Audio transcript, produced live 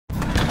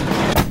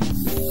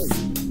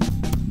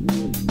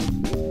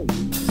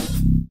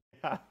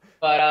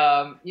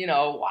But you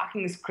know,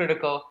 walking is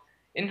critical.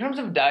 In terms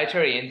of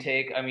dietary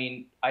intake, I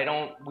mean,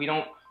 we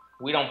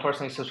don't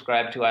personally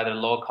subscribe to either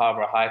low carb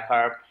or high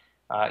carb.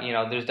 You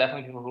know, there's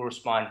definitely people who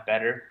respond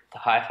better to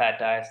high fat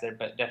diets. There,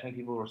 but definitely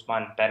people who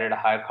respond better to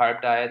high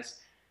carb diets.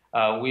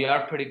 We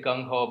are pretty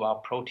gung ho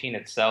about protein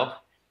itself.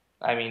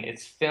 I mean,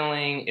 it's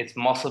filling, it's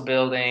muscle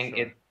building,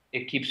 Sure.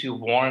 it keeps you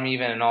warm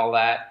even and all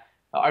that.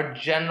 Our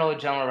general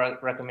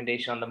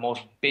recommendation on the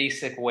most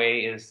basic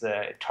way is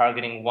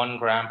targeting 1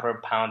 gram per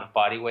pound of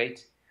body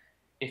weight.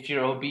 If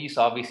you're obese,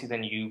 obviously,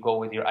 then you go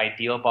with your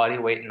ideal body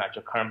weight and not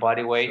your current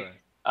body weight.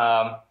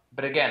 Sure.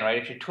 But again, right,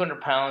 if you're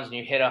 200 pounds and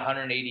you hit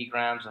 180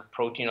 grams of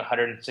protein,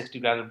 160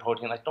 grams of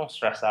protein, like don't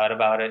stress out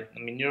about it. I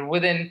mean, you're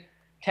within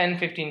 10,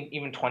 15,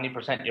 even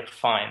 20%, you're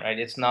fine, right?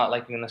 It's not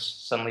like you're going to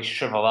suddenly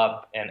shrivel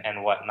up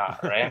and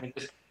whatnot, right? I mean,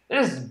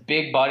 there's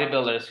big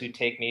bodybuilders who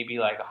take maybe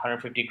like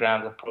 150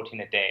 grams of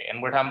protein a day.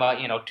 And we're talking about,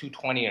 you know,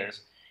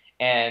 220ers.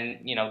 And,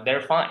 you know,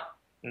 they're fine.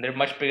 And they're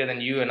much bigger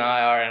than you and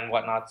I are and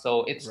whatnot.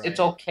 So it's Right.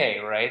 okay,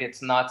 right?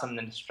 It's not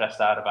something to stress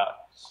out about.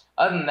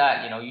 Other than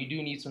that, you know, you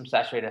do need some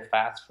saturated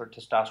fats for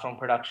testosterone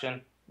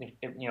production.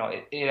 You know,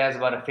 it has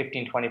about a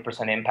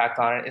 15-20% impact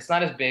on it. It's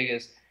not as big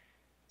as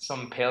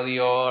some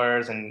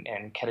paleoers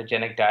and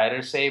ketogenic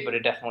dieters say, but it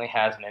definitely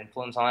has an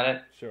influence on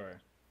it. Sure.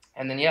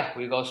 And then yeah,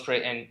 we go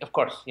straight and of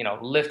course, you know,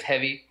 lift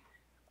heavy.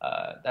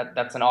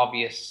 That's an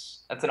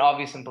obvious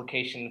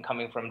implication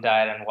coming from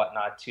diet and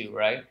whatnot too,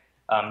 right?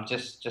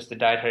 Just the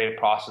dietary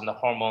process and the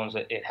hormones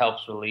it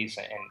helps release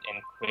and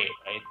create,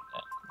 right?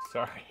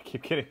 Sorry, I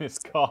keep getting this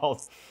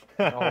call.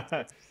 No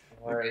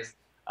worries.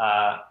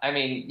 I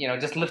mean, you know,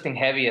 just lifting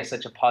heavy has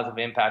such a positive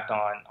impact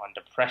on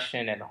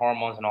depression and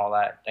hormones and all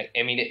that. Like,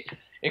 I mean,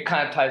 it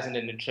kind of ties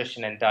into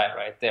nutrition and diet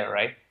right there,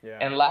 right? Yeah.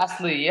 And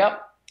lastly,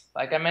 yep,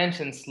 like I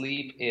mentioned,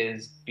 sleep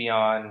is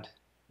beyond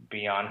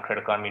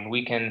critical. I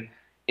mean,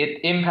 it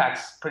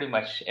impacts pretty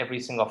much every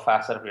single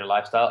facet of your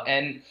lifestyle.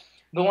 And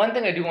the one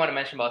thing I do want to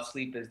mention about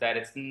sleep is that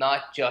it's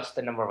not just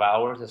the number of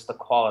hours, it's the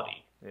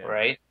quality, Yeah.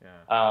 right?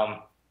 Yeah. Um,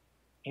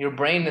 your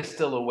brain is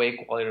still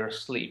awake while you're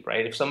asleep,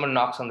 right? If someone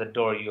knocks on the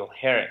door, you'll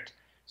hear it.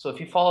 So if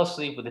you fall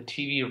asleep with the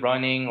TV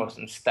running or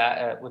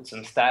with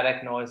some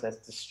static noise that's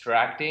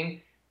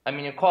distracting, I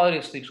mean your quality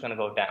of sleep is going to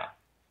go down,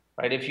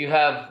 right? If you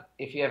have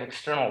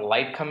external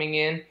light coming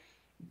in,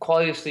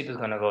 quality of sleep is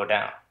going to go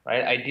down,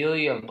 right?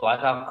 Ideally, you have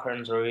blackout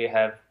curtains or you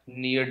have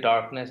near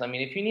darkness. I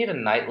mean, if you need a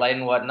night light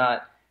and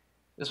whatnot,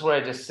 this is where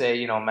I just say,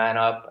 you know, man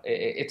up.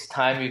 It's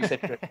time you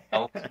accept your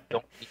health. You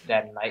don't need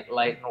that night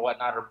light and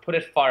whatnot, or put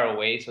it far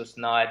away so it's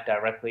not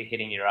directly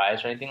hitting your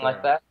eyes or anything like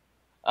Sure. that.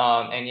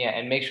 And yeah,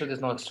 and make sure there's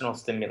no external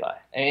stimuli.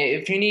 And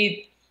if you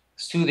need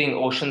soothing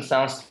ocean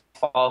sounds to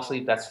fall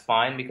asleep, that's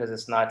fine because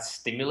it's not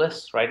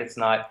stimulus, right? It's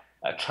not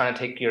trying to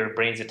take your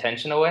brain's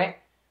attention away.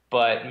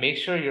 But make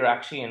sure you're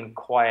actually in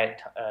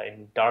quiet,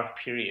 in dark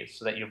periods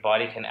so that your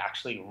body can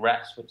actually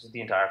rest, which is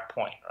the entire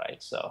point,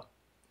 right? So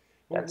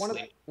Well, that's one of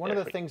sleep one of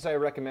there the for you. things I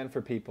recommend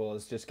for people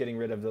is just getting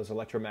rid of those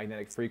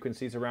electromagnetic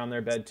frequencies around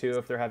their bed too,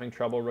 if they're having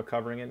trouble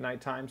recovering at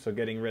nighttime. So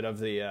getting rid of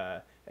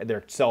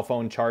their cell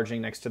phone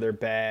charging next to their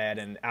bed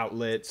and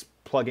outlets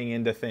plugging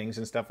into things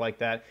and stuff like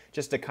that,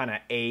 just to kind of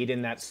aid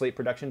in that sleep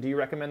production. Do you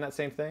recommend that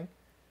same thing?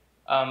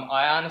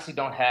 I honestly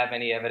don't have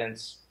any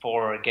evidence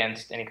for or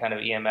against any kind of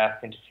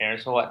EMF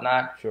interference or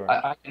whatnot. Sure.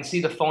 I can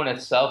see the phone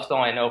itself, though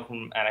I know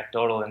from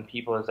anecdotal and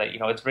people is that, you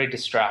know, it's very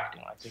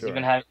distracting. Like just even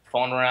Sure. having your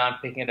phone around,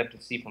 picking it up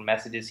to see from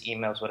messages,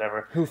 emails,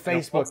 whatever. Who You know,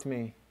 Facebooked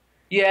me?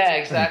 yeah,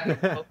 exactly.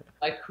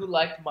 Like who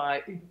liked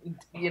my,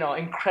 you know,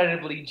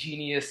 incredibly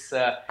genius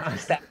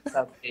status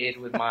update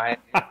with my.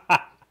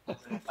 I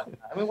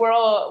mean, we're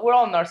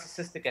all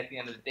narcissistic at the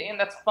end of the day, and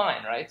that's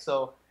fine, right?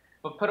 So,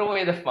 but put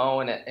away the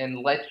phone and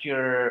let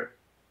your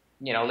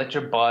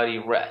body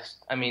rest.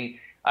 I mean,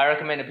 I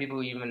recommend to people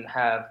who even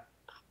have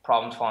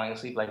problems falling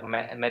asleep, like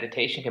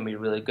meditation can be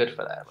really good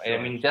for that, right? I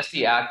Sure. mean, just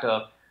the act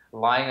of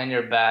lying on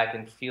your back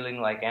and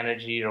feeling like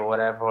energy or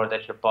whatever, or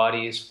that your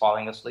body is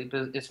falling asleep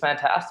is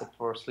fantastic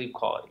for sleep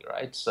quality,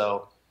 right?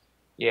 So,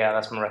 yeah,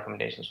 that's my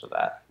recommendations for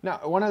that. Now,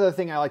 one other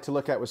thing I like to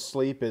look at with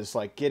sleep is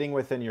like getting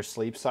within your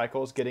sleep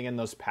cycles, getting in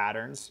those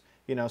patterns.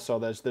 So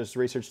there's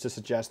research to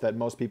suggest that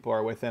most people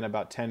are within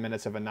about 10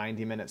 minutes of a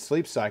 90-minute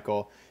sleep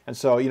cycle. And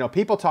so,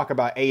 people talk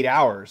about 8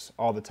 hours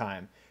all the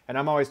time. And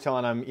I'm always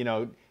telling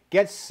them,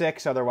 get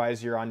 6,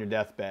 otherwise you're on your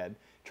deathbed.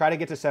 Try to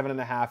get to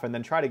 7.5 and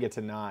then try to get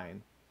to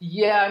 9.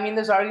 Yeah, I mean,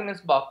 there's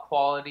arguments about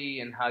quality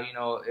and how,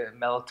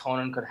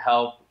 melatonin could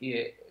help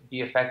be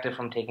effective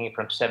from taking it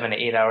from 7 to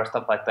 8 hours,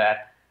 stuff like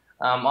that.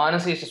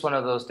 Honestly, it's just one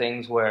of those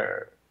things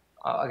where,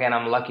 again,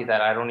 I'm lucky that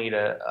I don't need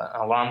an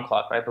alarm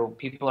clock, right? But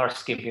people are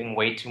skipping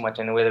way too much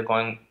anyway. They're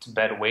going to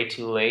bed way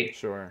too late.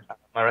 Sure.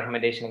 My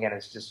recommendation, again,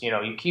 is just,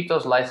 you keep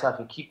those lights off,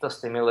 you keep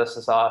those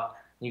stimuluses off,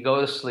 you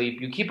go to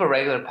sleep, you keep a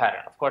regular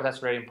pattern. Of course, that's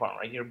very important,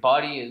 right? Your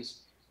body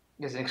is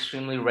an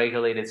extremely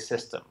regulated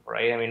system,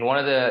 right? I mean, one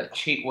of the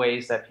cheat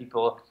ways that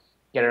people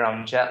get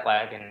around jet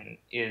lag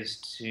is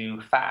to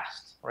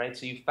fast, right?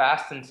 So you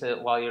fast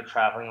while you're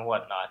traveling and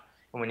whatnot.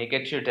 And when you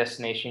get to your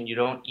destination, you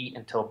don't eat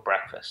until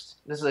breakfast.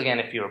 This is again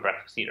if you're a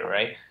breakfast eater,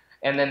 right?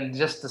 And then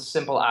just the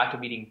simple act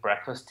of eating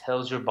breakfast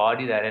tells your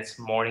body that it's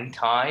morning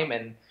time,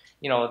 and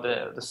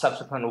the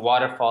subsequent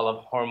waterfall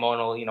of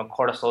hormonal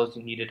cortisol is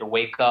needed to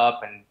wake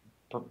up and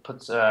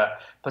puts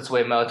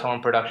away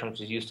melatonin production,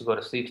 which is used to go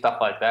to sleep, stuff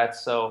like that.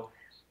 So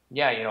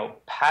yeah,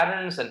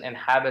 patterns and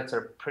habits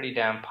are pretty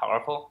damn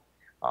powerful.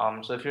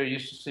 So if you're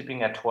used to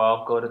sleeping at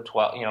 12, go to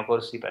 12, go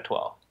to sleep at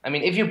 12. I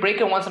mean, if you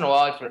break it once in a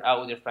while, if you're out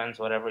with your friends,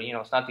 whatever,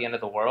 it's not the end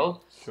of the world.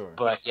 Sure.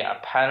 But yeah,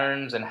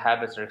 patterns and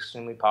habits are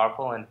extremely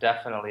powerful, and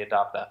definitely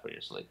adopt that for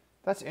your sleep.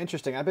 That's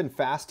interesting. I've been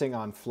fasting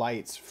on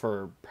flights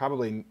for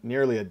probably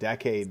nearly a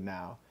decade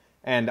now.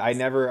 And I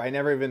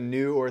never even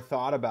knew or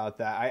thought about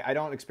that. I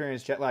don't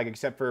experience jet lag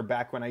except for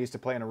back when I used to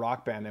play in a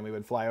rock band and we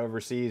would fly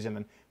overseas and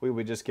then we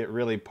would just get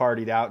really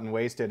partied out and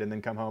wasted and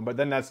then come home. But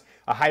then that's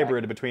a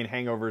hybrid between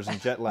hangovers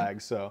and jet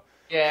lag. So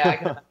Yeah, I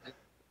can,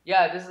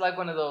 yeah, this is like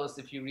one of those,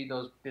 if you read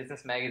those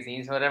business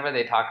magazines or whatever,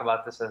 they talk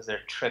about this as their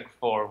trick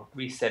for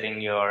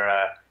resetting your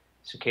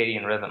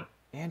circadian rhythm.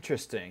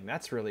 interesting.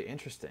 That's really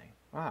interesting.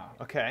 Wow.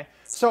 Okay.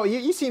 So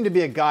you seem to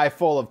be a guy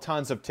full of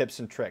tons of tips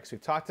and tricks.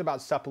 We've talked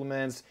about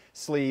supplements,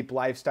 sleep,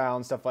 lifestyle,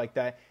 and stuff like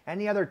that.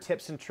 Any other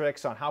tips and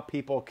tricks on how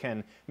people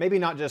can maybe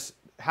not just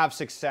have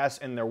success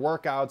in their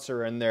workouts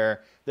or in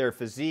their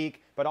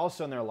physique, but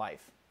also in their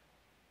life?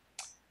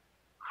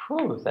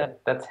 Whew,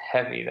 that's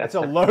heavy. That's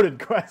a loaded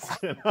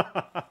question.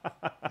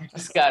 You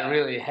just got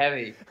really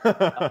heavy.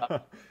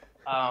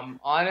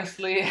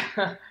 Honestly,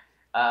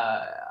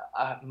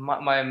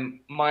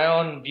 my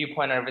own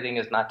viewpoint on everything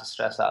is not to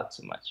stress out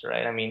too much,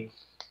 right? I mean,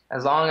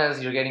 as long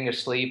as you're getting your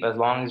sleep, as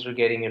long as you're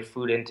getting your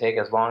food intake,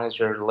 as long as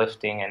you're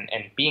lifting and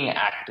being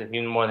active,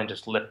 even more than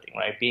just lifting,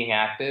 right? Being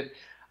active.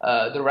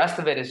 The rest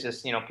of it is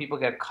just, people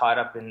get caught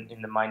up in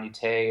the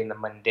minutiae, in the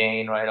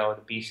mundane, right? Oh,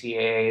 the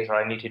BCAAs, or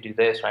I need to do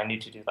this, or I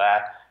need to do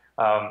that.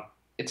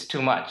 It's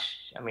too much.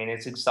 I mean,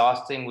 it's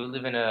exhausting. We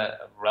live in a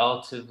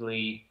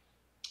relatively,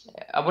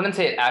 I wouldn't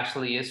say it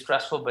actually is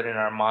stressful, but in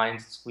our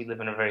minds, we live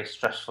in a very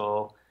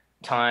stressful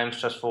time,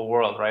 stressful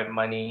world, right?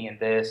 Money and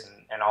this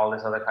and all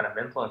this other kind of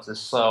influences.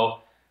 So,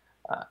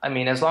 I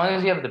mean, as long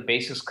as you have the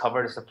basics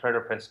covered, it's the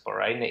Pareto principle,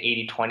 right? And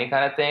the 80-20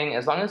 kind of thing.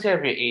 As long as you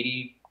have your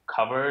 80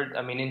 covered,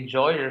 I mean,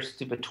 enjoy your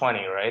stupid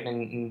 20, right?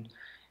 And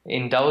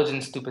indulge in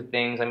stupid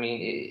things. I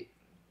mean,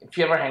 if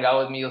you ever hang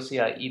out with me, you'll see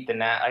I eat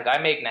like I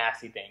make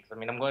nasty things. I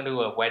mean, I'm going to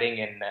a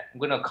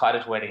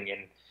cottage wedding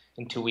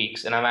in 2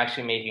 weeks, and I'm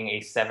actually making a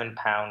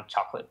 7-pound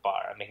chocolate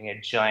bar. I'm making a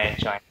giant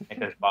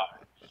Snickers bar.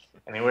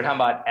 I mean, we're talking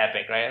about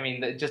epic, right? I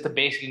mean, just the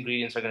basic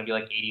ingredients are going to be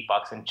like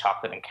 $80 in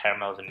chocolate and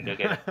caramels, and you'll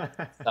get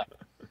stuff.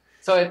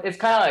 So it's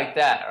kind of like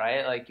that,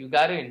 right? Like you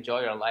got to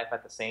enjoy your life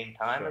at the same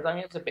time. As Sure.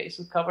 long as the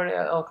basics covered,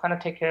 it'll kind of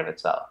take care of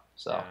itself.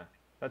 So Yeah,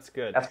 that's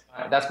good.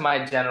 that's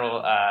my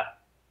general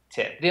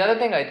tip. The other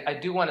thing I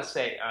do want to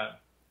say,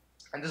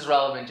 and this is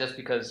relevant just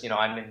because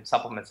I'm in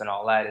supplements and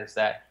all that, is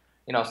that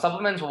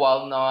supplements,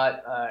 while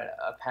not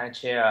a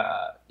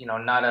panacea,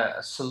 not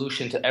a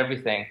solution to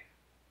everything.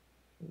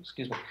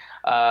 Excuse me.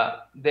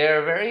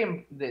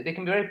 They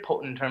can be very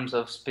potent in terms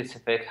of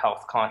specific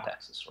health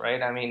contexts,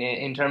 right? I mean,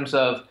 in terms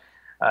of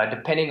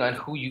depending on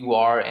who you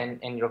are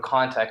and your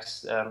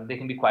context, they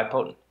can be quite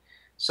potent.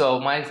 So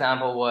my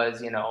example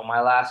was,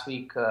 my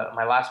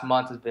last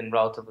month has been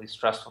relatively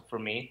stressful for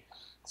me.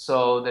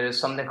 So there is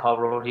something called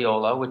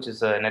rhodiola, which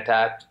is an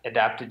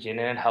adaptogen, and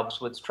it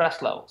helps with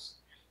stress levels.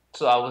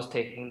 So I was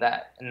taking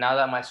that, and now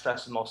that my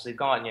stress is mostly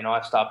gone,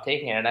 I've stopped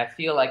taking it, and I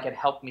feel like it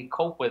helped me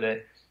cope with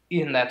it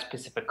in that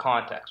specific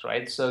context,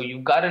 right? So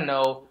you've got to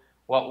know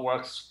what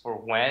works for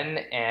when,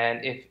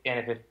 and if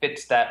it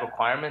fits that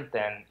requirement,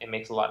 then it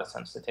makes a lot of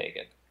sense to take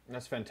it.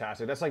 That's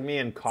fantastic. That's like me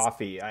and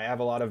coffee. I have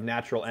a lot of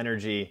natural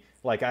energy.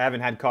 Like I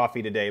haven't had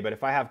coffee today, but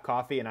if I have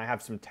coffee and I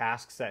have some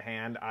tasks at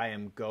hand, I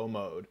am go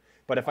mode.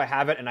 But if I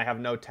have it and I have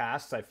no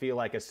tasks, I feel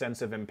like a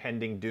sense of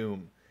impending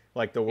doom,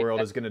 like the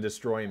world is going to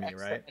destroy me,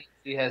 right?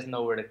 He has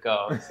nowhere to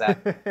go.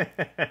 Exactly.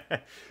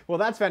 Well,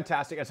 that's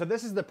fantastic. And so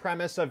this is the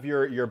premise of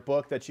your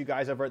book that you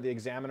guys over at the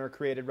Examiner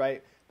created,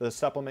 right? The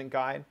supplement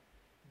guide.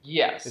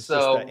 Yes. It's just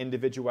So that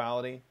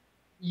individuality.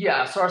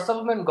 yeah, so our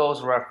supplement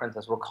goals reference,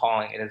 as we're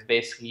calling it, is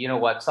basically,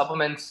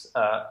 supplements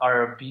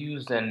are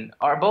abused and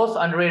are both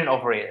underrated and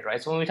overrated,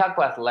 right? So when we talk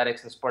about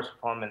athletics and sports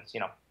performance,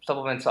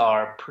 supplements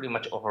are pretty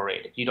much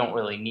overrated. You don't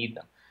really need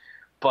them.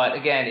 But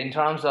again, in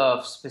terms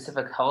of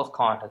specific health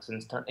context,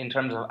 in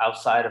terms of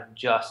outside of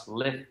just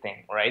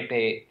lifting, right?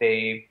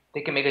 They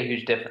can make a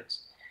huge difference.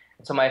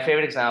 So my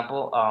favorite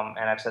example,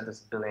 and I've said this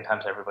a billion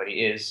times to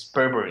everybody, is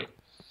berberine,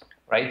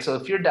 right? So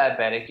if you're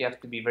diabetic, you have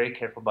to be very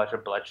careful about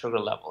your blood sugar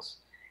levels.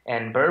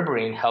 And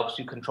berberine helps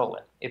you control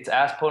it. It's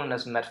as potent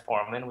as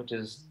metformin, which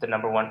is the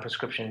number one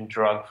prescription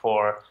drug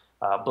for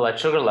blood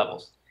sugar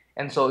levels.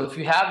 And so if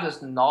you have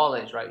this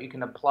knowledge, right, you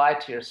can apply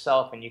it to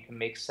yourself and you can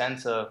make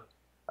sense of,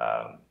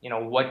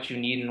 what you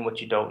need and what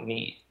you don't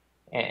need.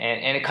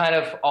 And it kind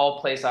of all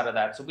plays out of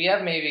that. So we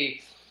have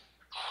maybe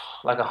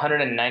like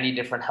 190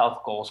 different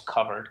health goals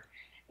covered.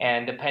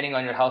 And depending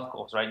on your health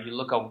goals, right, you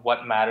look at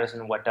what matters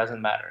and what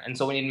doesn't matter. And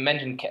so when you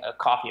mention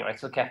coffee, right,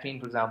 so caffeine,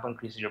 for example,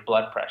 increases your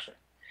blood pressure.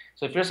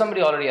 So if you're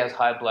somebody who already has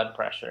high blood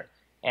pressure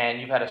and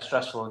you've had a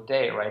stressful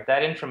day, right,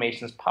 that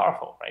information is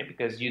powerful, right?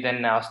 Because you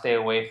then now stay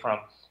away from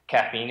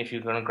caffeine. If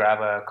you're going to grab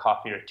a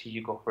coffee or tea,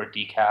 you go for a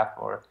decaf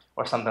or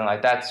something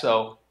like that.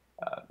 So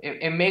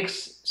it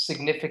makes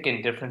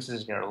significant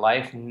differences in your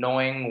life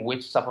knowing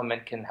which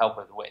supplement can help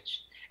with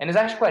which. And it's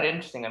actually quite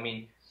interesting. I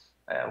mean,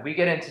 we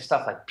get into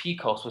stuff like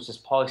PCOS, which is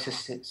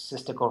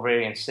polycystic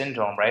ovarian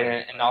syndrome, right?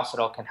 And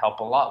inositol can help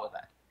a lot with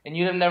that. And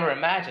you'd have never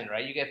imagined,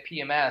 right? You get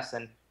PMS,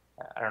 and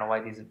I don't know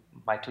why these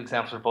my two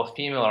examples are both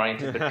female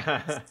oriented, but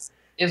PMS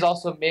is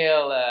also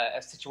male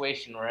a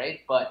situation, right?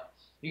 But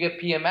you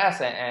get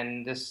PMS,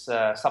 and this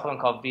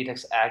supplement called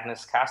Vitex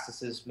agonist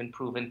castus has been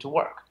proven to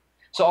work.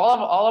 So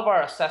all of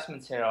our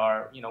assessments here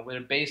are,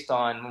 we're based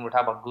on when we're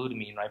talking about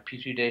glutamine, right?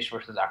 Petri dish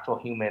versus actual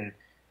human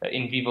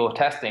in vivo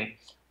testing.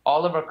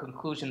 All of our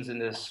conclusions in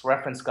this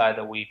reference guide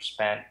that we've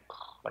spent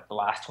like the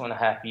last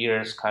 2.5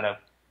 years kind of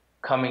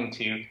coming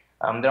to,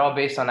 they're all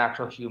based on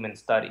actual human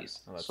studies.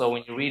 Oh, So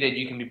when you read it,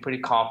 you can be pretty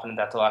confident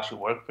that they'll actually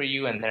work for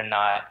you, and they're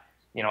not,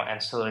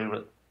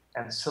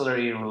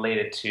 ancillary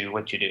related to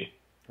what you do.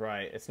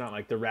 right. It's not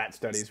like the rat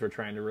studies we're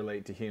trying to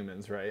relate to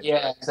humans, right?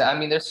 Yeah, I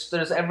mean, there's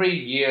every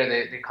year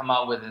they come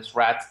out with this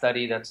rat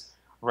study that's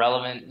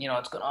relevant.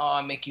 It's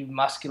gonna make you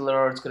muscular,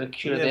 or it's gonna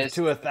cure Live this.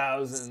 to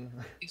 1,000.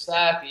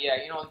 Exactly, yeah.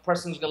 The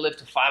person who's gonna live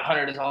to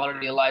 500 is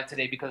already alive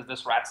today because of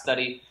this rat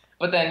study.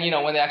 But then,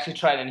 when they actually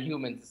try it in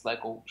humans, it's like,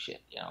 oh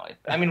shit.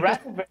 I mean,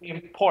 rats are very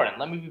important.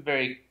 Let me be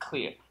very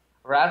clear.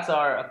 Rats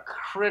are a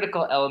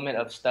critical element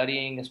of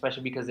studying,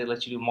 especially because they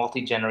let you do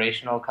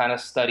multi-generational kind of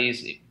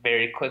studies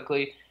very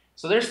quickly.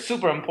 So they're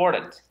super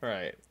important,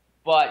 Right.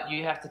 but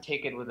you have to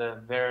take it with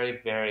a very,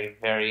 very,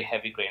 very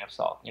heavy grain of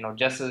salt.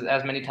 Just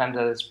as many times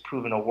as it's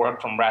proven to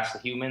work from rats to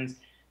humans,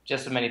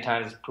 just as many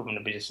times it's proven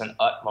to be just an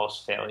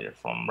utmost failure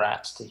from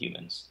rats to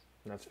humans.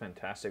 That's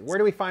fantastic. Where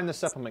do we find the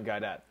supplement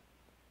guide at?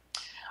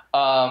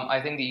 I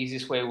think the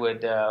easiest way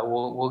would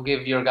we'll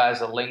give your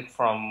guys a link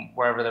from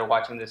wherever they're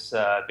watching this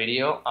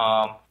video.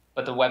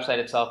 But the website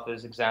itself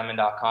is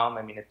examine.com.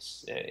 I mean,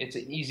 it's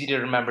an easy to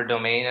remember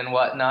domain and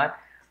whatnot.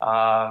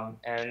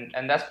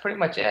 And that's pretty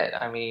much it.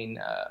 I mean,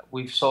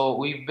 we've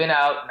been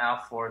out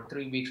now for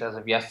 3 weeks as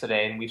of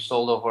yesterday, and we've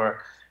sold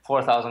over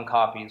 4,000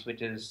 copies,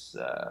 which is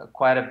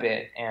quite a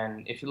bit.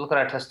 And if you look at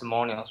our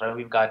testimonials, right,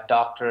 we've got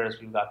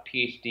doctors, we've got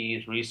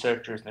PhDs,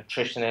 researchers,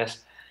 nutritionists,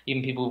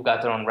 even people who've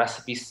got their own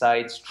recipe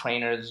sites,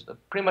 trainers,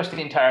 pretty much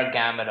the entire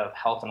gamut of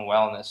health and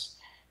wellness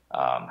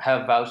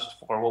have vouched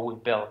for what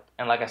we've built.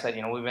 And like I said,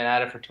 we've been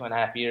at it for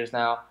 2.5 years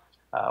now.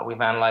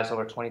 We've analyzed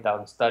over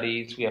 20,000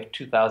 studies. We have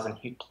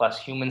 2,000 plus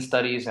human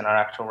studies in our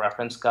actual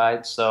reference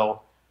guide.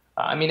 So,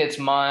 I mean, it's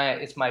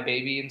my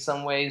baby in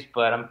some ways,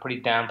 but I'm pretty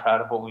damn proud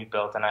of what we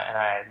built, and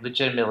I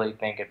legitimately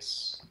think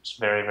it's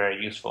very,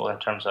 very useful in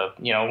terms of,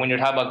 when you're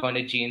talking about going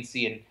to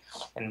GNC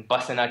and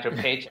busting out your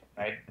paycheck,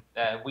 right?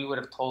 We would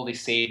have totally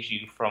saved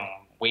you from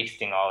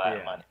wasting all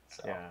that money.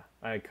 So. Yeah,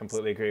 I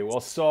completely agree.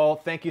 Well, Saul,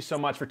 thank you so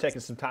much for taking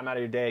some time out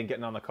of your day and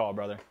getting on the call,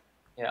 brother.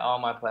 Yeah, all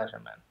my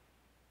pleasure, man.